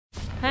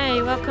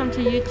Hey, welcome to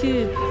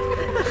YouTube.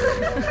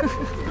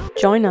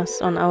 Join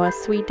us on our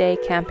 3-day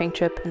camping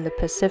trip in the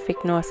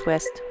Pacific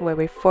Northwest, where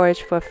we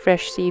forage for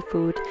fresh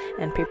seafood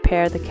and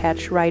prepare the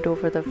catch right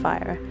over the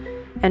fire.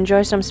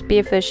 Enjoy some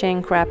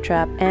spearfishing, crab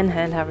trap and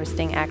hand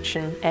harvesting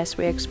action as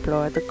we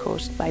explore the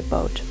coast by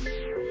boat.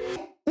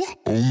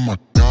 Oh my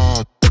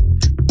God.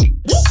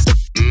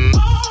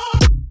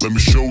 Let me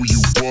show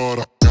you what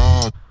I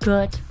got.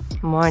 Good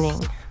morning.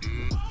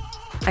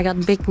 I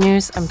got big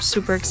news. I'm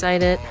super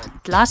excited.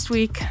 Last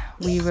week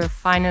we were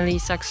finally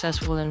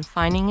successful in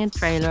finding a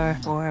trailer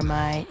for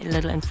my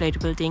little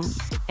inflatable dinghy.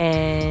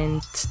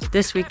 And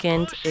this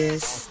weekend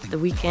is the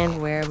weekend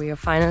where we are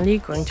finally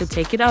going to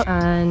take it out.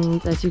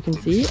 And as you can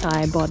see,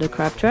 I bought a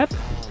crab trap.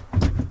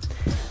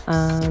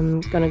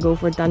 I'm gonna go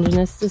for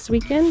Dungeness this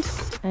weekend.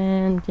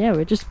 And yeah,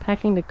 we're just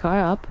packing the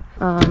car up.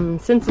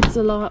 Since it's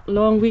a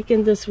long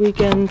weekend this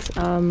weekend,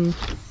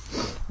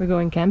 we're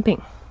going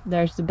camping.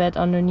 There's the bed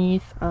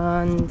underneath,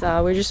 and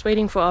we're just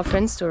waiting for our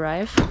friends to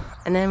arrive,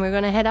 and then we're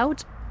gonna head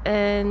out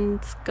and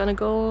gonna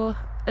go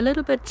a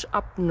little bit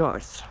up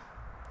north,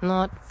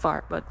 not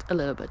far but a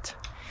little bit,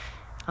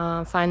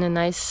 find a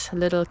nice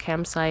little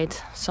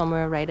campsite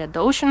somewhere right at the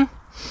ocean,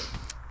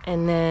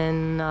 and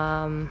then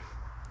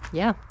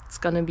yeah, it's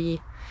gonna be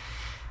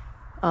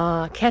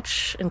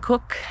catch and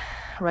cook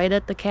right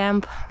at the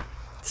camp.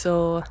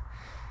 So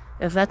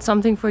if that's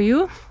something for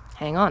you,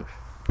 hang on.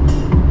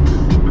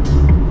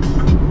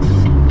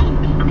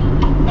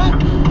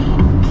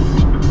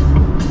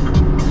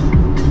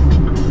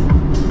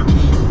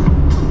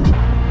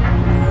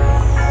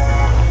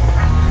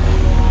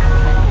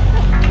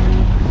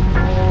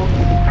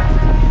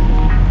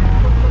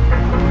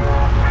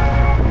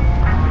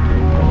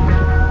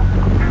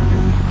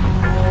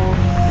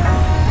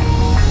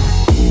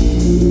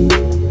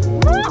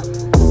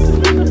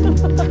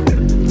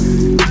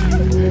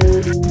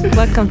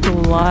 Welcome to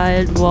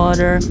Wild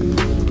Water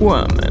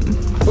Woman.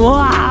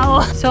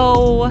 Wow!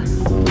 So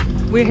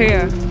we're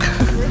here.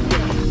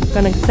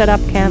 Gonna set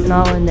up camp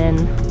now and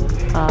then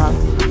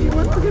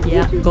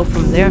yeah, go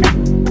from there.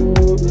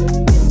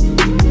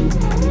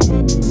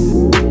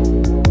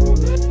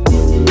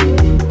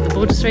 The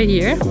boat is right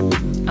here.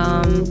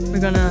 We're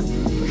gonna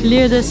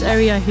clear this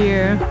area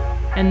here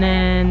and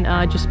then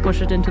just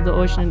push it into the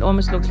ocean. It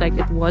almost looks like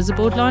it was a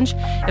boat launch.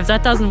 If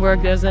that doesn't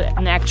work, there's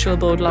an actual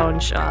boat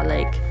launch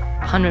like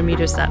 100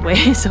 meters that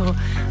way, so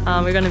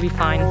we're gonna be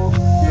fine.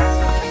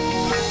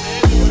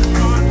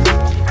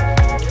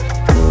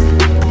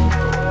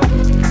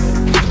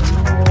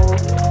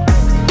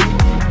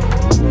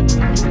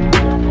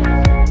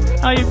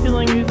 How are you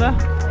feeling, Lisa?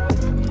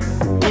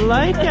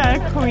 Like a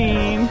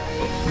queen.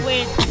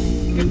 Wait,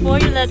 before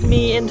you let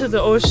me into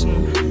the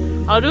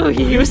ocean, how do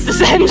you use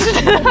this engine?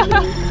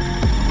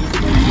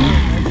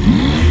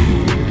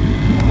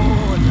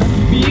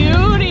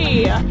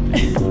 Beauty!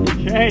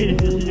 Okay,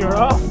 you're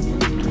off.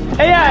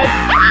 Hey,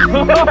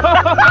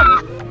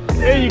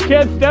 hey, you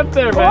can't step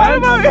there,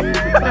 man.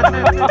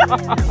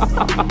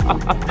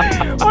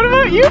 What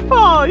about you,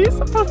 Paul? You're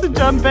supposed to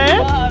jump in.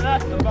 Oh,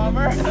 that's a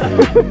bummer.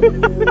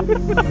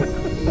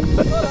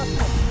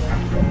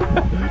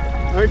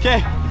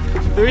 Okay,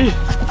 3,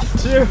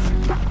 2,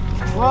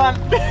 1.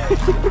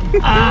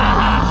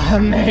 Ah, I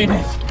made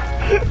it.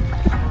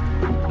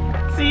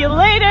 See you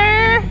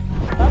later.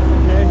 That's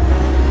okay.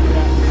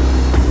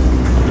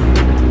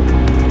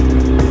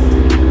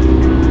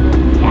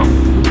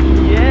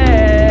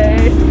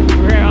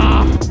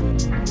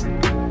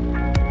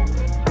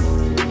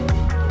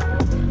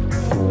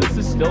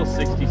 Still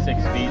 66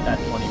 feet at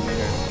 20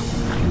 meters.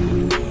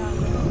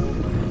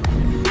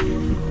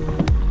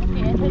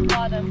 Okay, I hit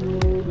bottom.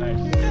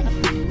 Nice.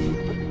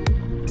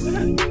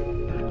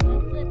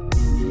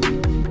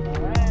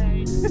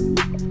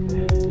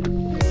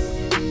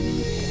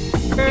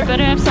 You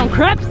better have some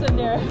crabs in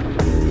there.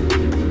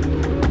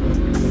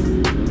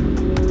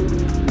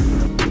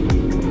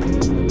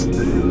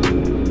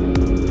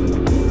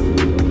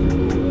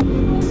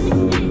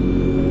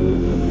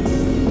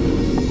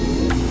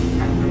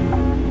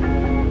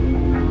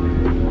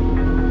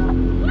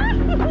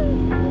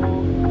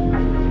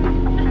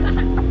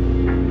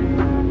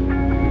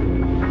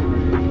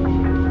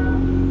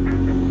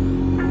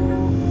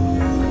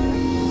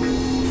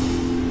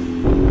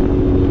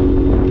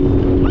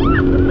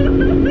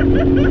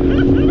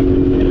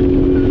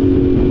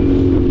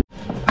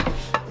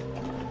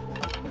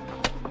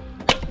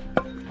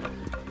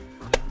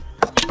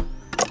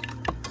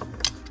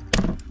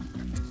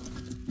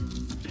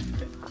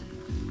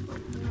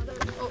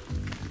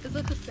 Is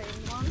it the same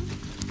one?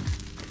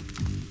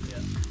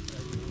 Yeah.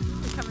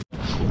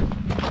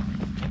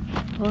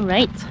 All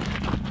right,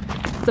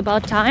 it's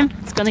about time.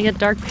 It's gonna get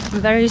dark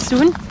very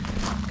soon.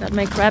 Got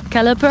my crab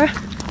caliper.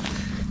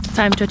 It's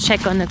time to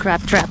check on the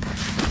crab trap.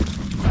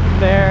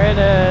 There it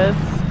is.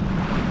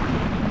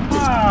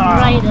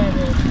 Right at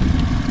it.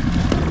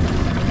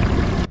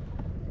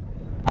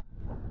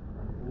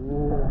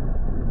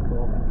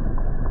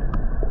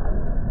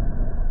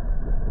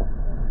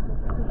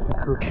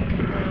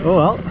 Oh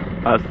well,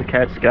 that's the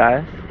catch,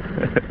 guys.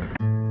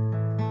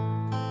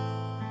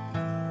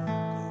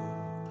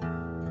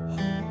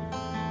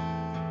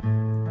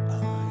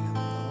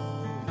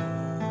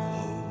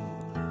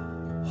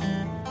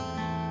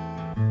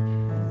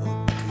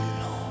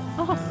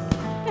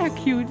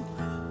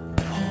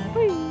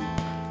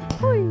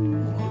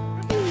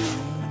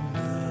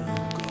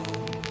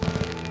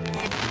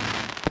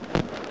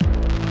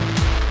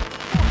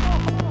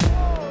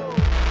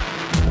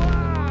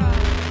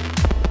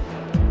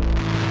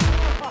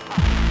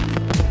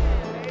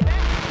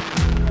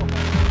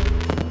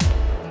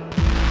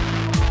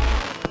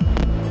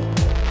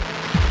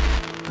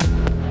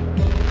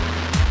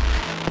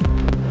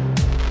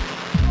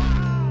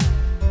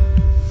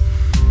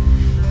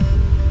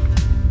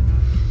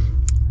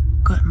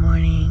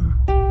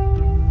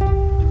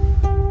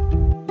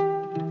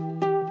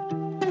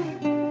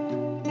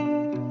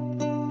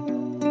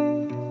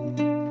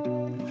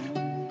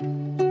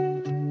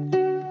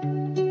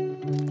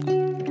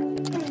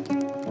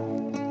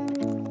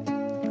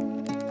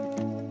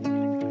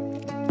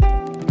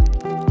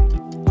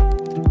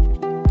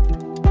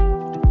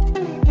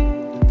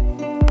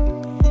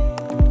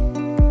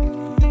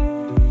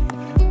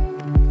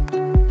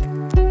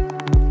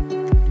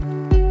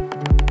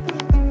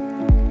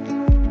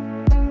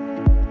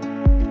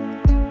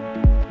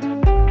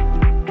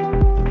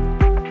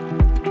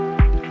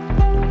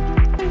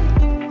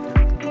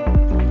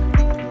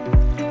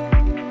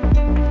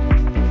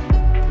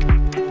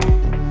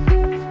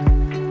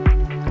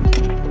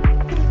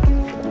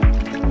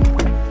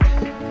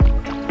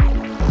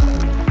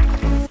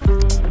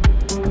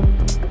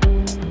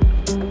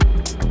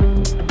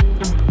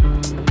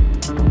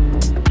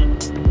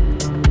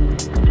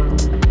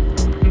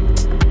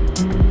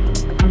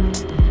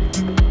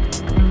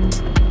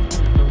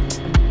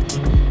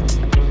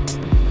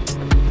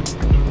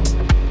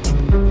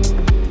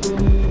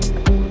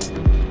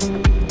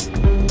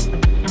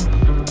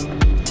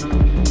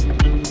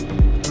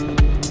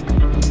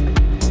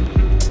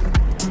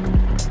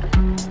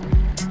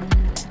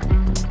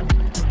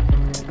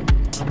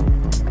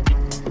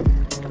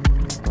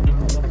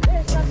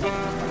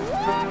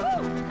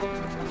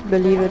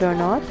 believe it or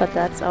not, but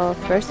that's our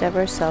first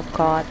ever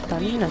self-caught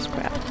Dungeness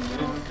crab.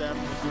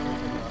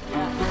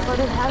 But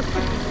it has to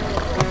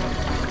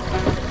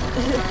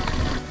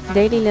be.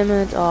 Daily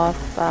limit of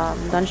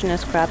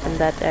Dungeness crab in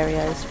that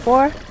area is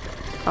 4.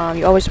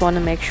 You always want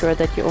to make sure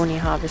that you only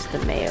harvest the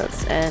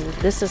males, and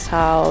this is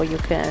how you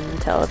can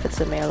tell if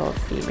it's a male or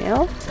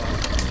female.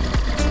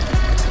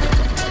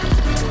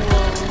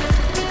 Whoa.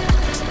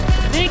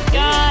 Big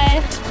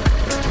guy!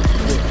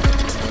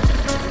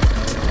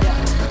 Yeah.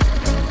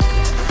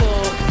 So,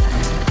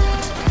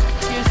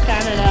 here's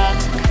Canada.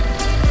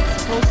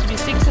 It's supposed to be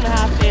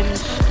 6.5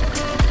 inch,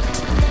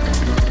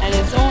 and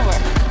it's over.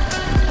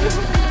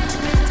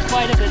 It's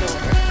quite a bit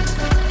over.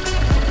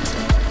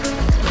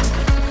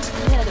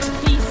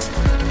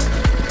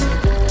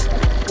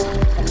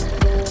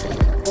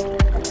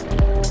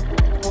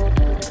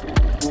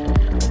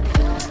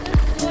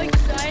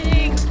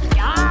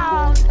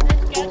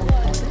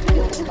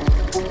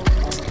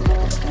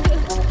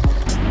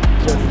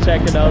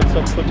 Checking out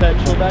some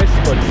potential nice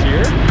spots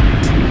here.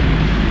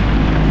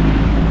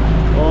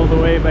 All the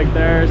way back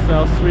there is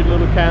our sweet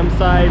little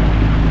campsite.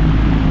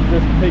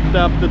 Just picked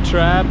up the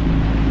trap,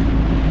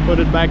 put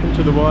it back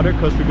into the water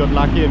because we got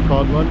lucky and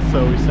caught one,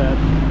 so we said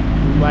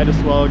we might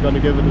as well gonna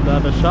give it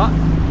another shot.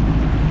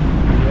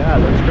 Yeah,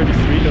 looks pretty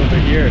sweet over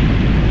here.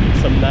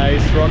 Some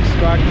nice rock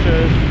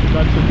structures,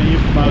 not too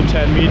deep, about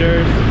 10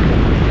 meters.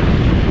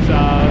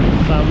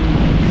 Some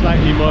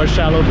slightly more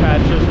shallow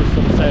patches with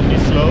some sandy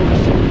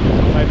slopes.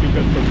 Might be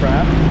good for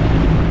crab.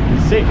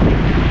 See,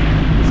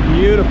 it's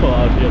beautiful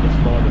out here this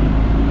morning.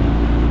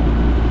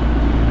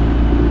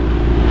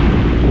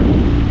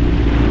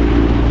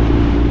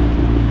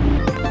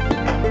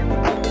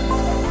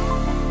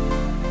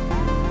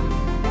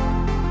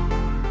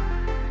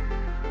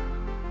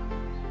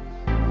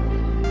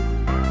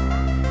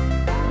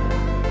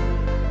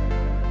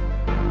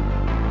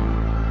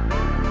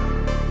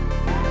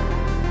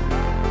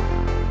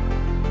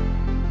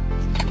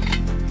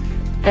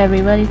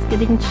 Everybody's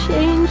getting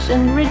changed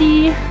and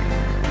ready.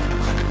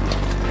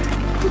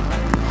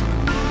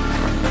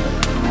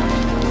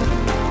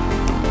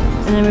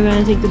 And then we're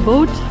gonna take the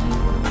boat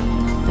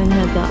and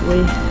head that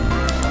way.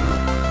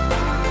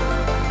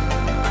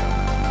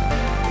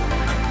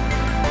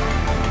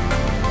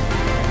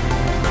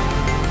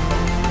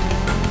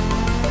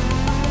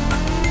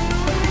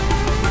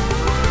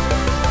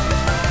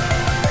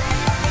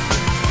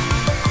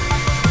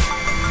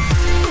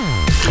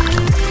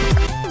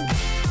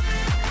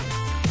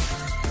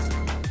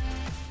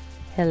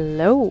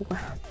 Hello,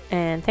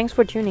 and thanks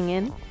for tuning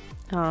in.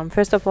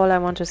 First of all, I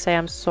want to say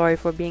I'm sorry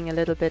for being a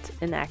little bit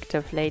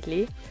inactive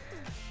lately.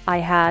 I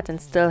had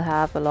and still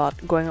have a lot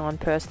going on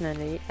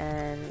personally,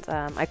 and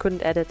I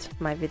couldn't edit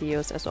my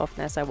videos as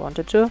often as I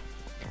wanted to.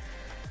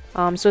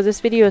 So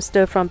this video is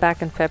still from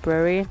back in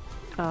February.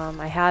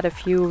 I had a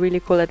few really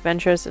cool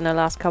adventures in the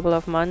last couple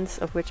of months,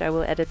 of which I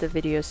will edit the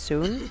videos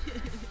soon.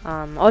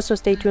 Also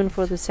stay tuned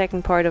for the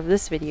second part of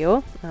this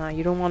video.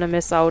 You don't want to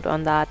miss out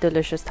on that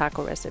delicious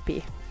taco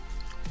recipe.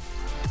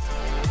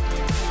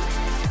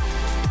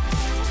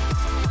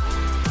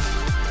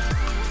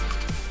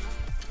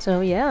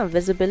 So yeah,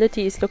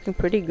 visibility is looking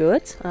pretty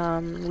good.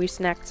 We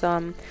snagged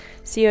some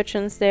sea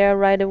urchins there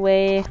right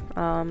away,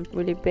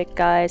 really big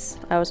guys.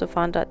 I also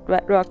found that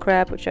red rock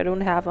crab, which I don't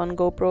have on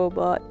GoPro,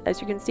 but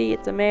as you can see,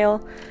 it's a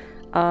male.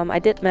 I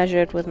did measure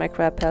it with my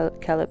crab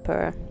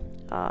caliper,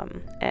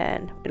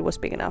 and it was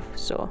big enough,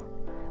 so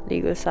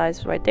legal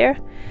size right there.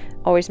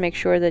 Always make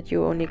sure that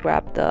you only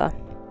grab the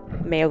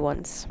male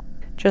ones,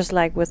 just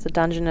like with the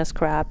Dungeness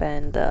crab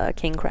and the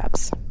king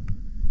crabs.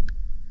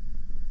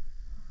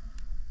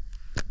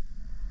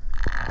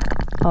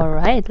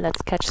 Alright,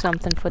 let's catch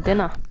something for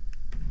dinner.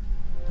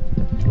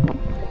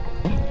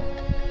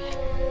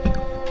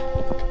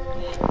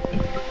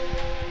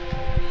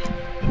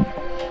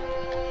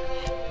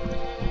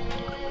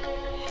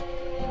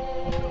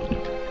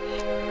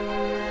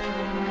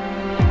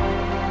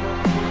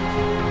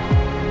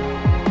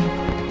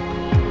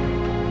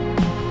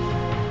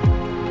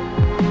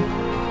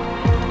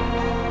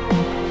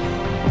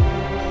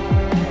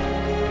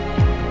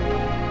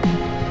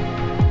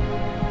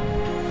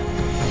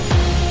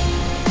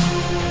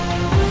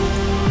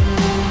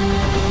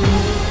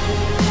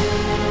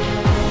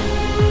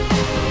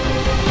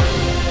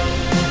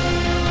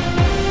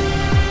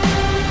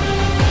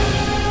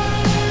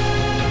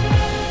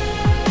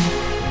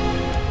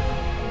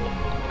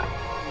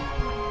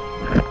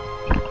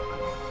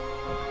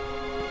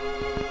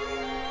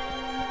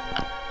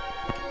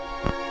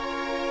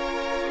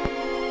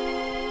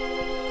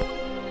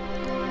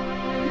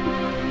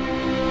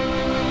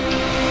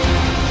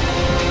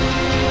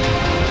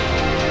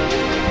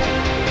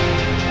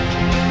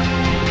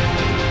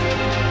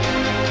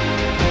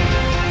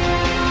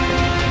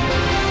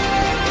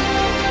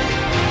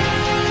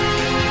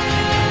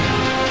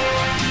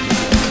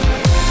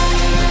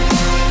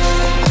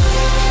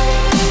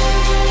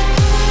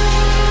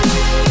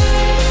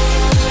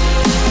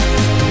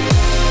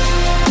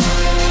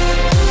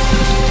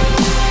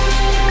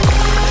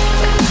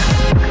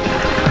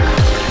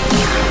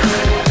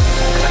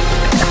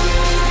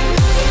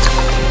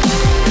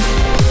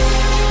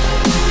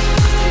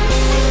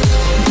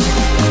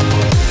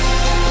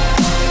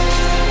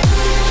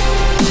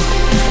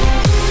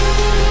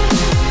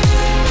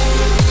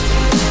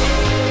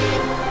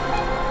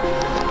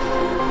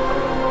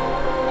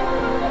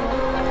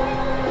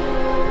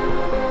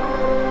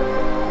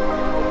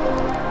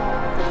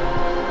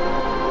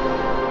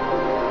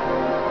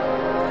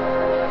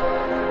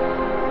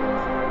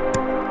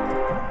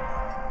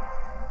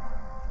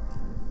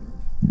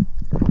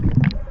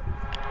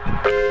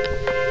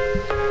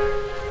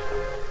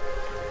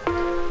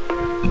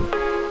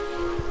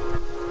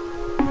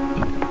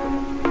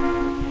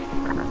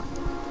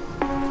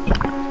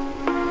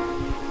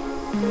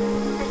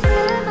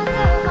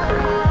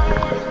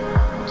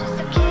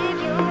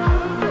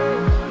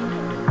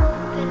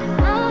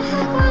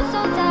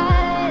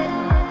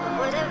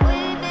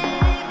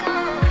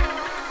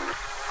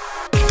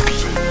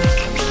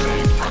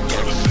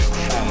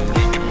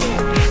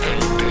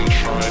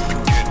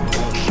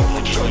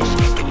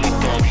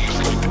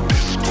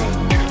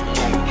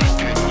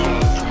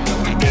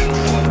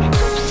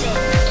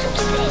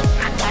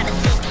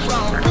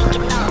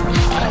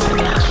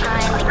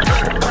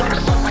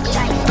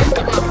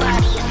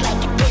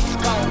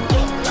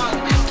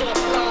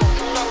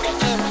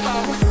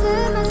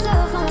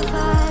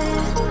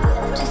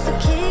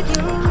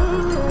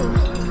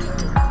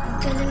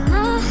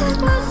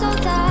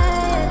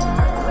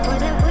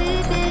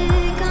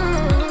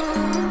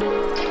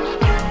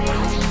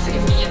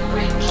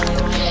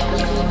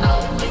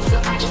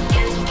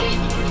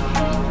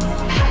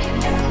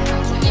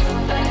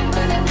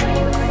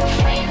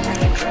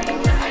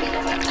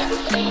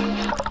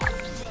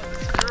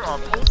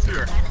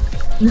 bigger.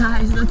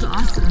 Nice, that's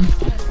awesome.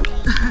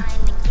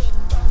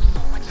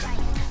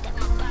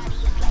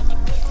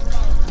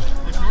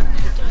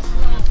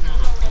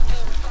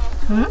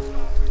 Huh?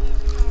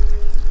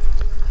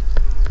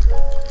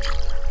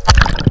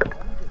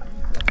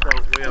 So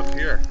way up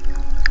here.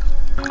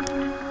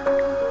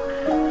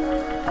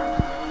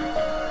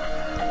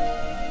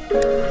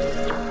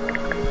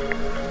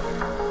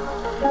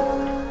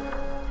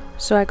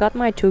 So I got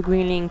my 2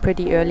 greenling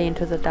pretty early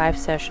into the dive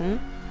session.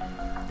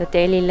 The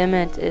daily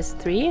limit is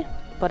 3,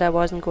 but I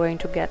wasn't going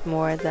to get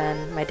more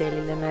than my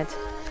daily limit,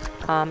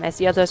 as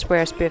the others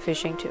were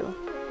spearfishing too.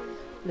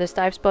 This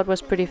dive spot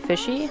was pretty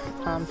fishy,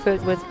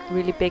 filled with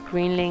really big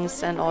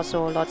greenlings and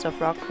also lots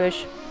of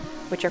rockfish,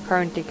 which are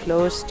currently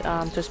closed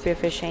to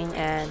spearfishing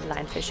and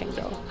line fishing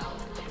though.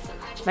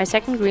 My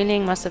second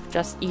greenling must have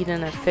just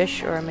eaten a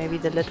fish, or maybe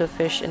the little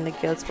fish in the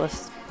gills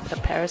was a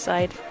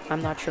parasite.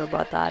 I'm not sure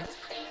about that.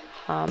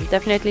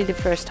 Definitely the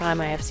first time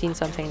I have seen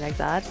something like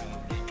that.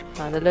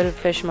 The little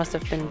fish must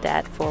have been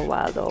dead for a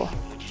while though.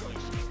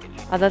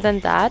 Other than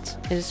that,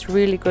 it is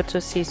really good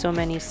to see so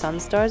many sun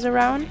stars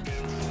around.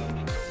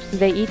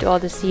 They eat all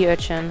the sea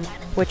urchin,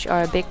 which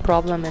are a big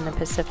problem in the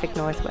Pacific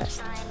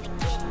Northwest.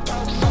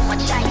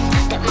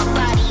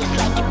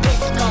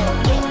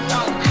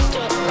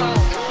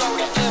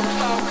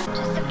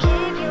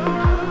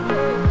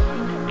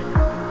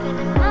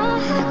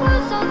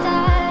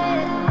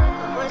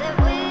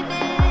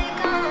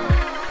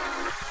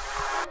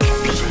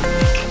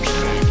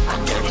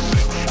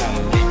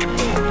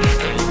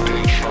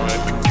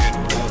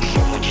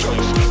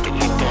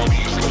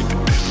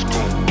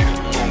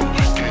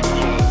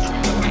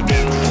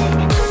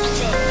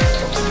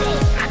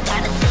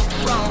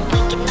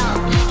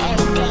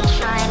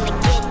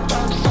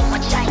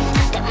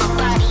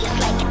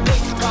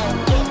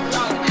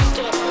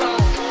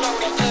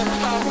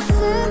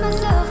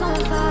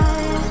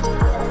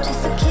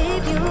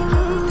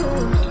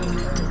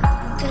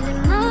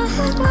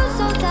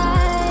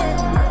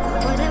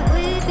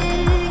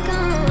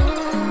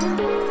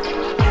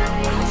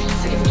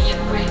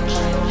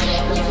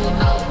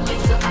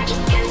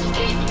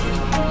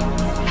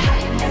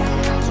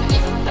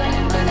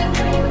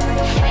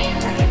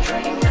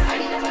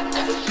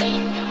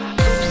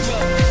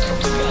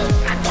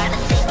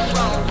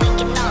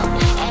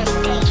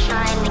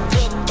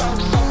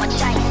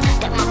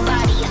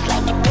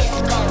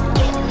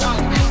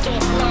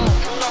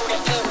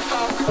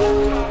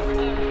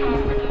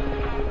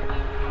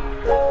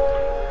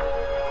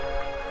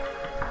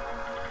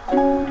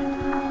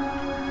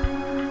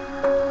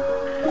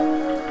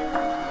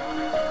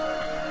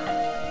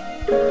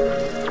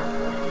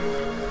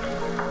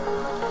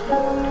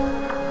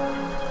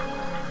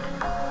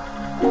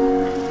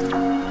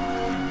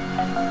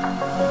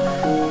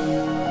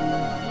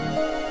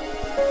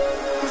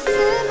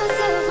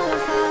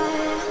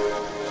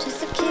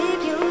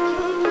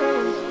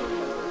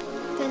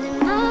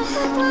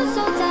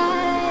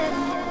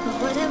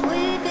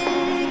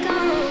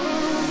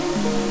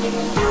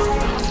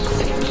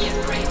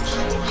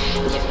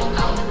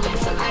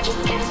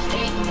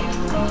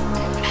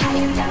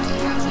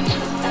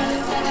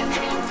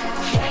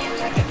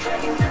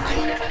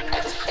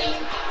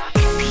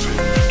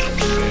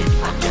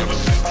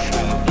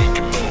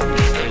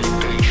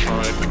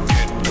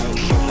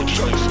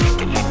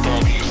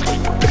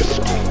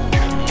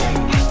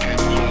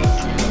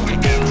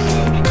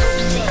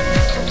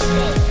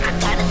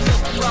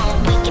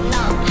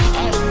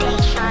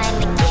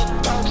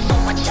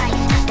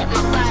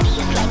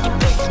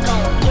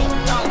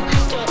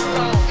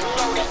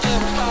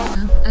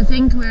 I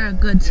think we're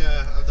good.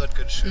 Yeah, I'm not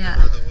good shit Yeah.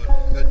 another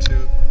one. Got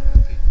 2.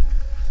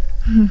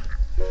 Happy.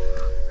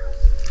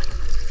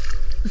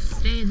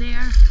 Stay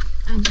there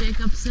and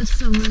Jacob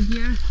sits over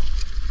here.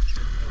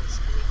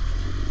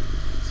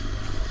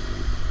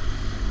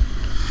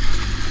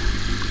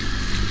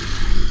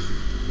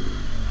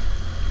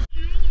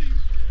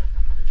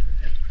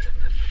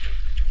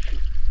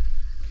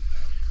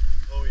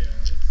 Oh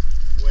yeah, it's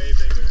way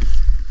bigger.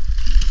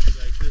 It's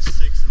like this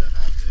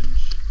 6.5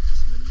 inch.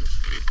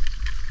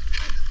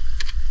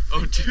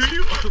 Oh, do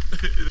you?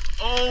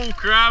 Oh,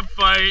 crab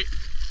fight!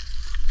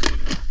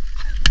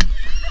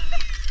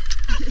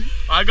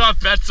 I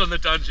got bets on the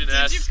Dungeon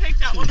S. Did you pick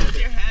that one with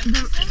your hand?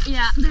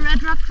 The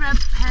red rock crab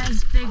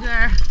has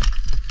bigger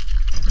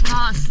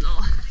claws though.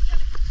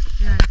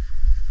 Yeah.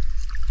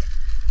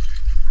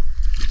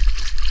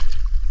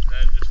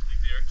 Then just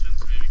leave the urchins,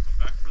 maybe come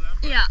back for them?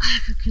 Yeah,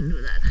 we can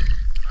do that.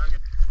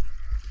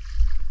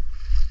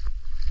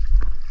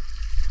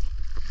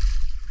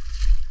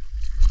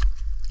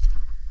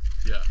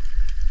 Yeah.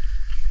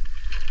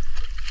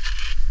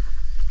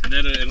 And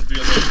then it'll be a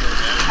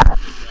little more.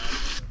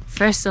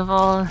 First of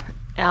all,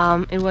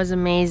 it was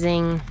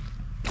amazing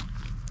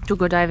to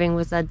go diving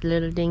with that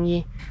little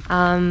dinghy.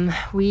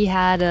 We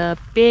had a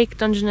big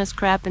Dungeness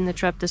crab in the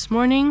trap this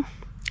morning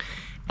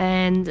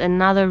and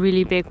another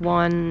really big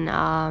one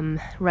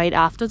right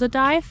after the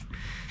dive.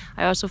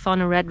 I also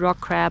found a red rock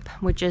crab,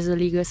 which is a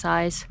legal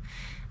size,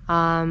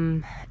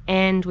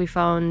 and we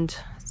found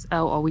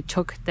or we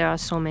took, there are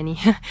so many,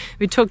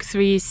 we took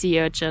 3 sea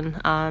urchin.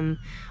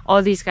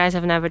 All these guys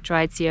have never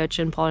tried sea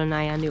urchin. Paul and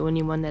I are the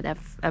only one that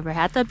have ever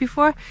had that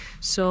before.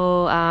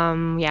 So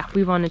yeah,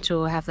 we wanted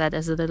to have that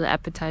as a little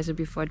appetizer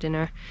before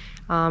dinner.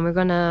 We're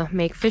gonna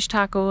make fish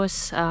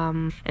tacos,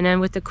 and then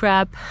with the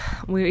crab,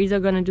 we're either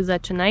gonna do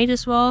that tonight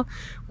as well,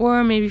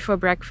 or maybe for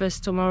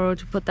breakfast tomorrow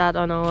to put that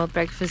on our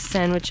breakfast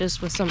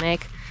sandwiches with some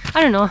egg.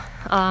 I don't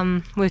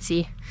know, we'll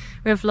see.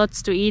 We have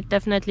lots to eat,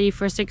 definitely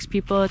for 6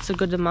 people, it's a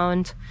good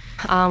amount.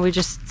 We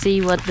just see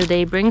what the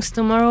day brings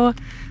tomorrow.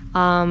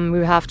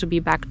 We have to be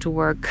back to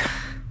work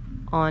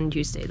on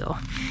Tuesday though.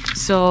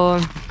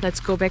 So let's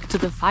go back to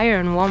the fire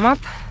and warm up.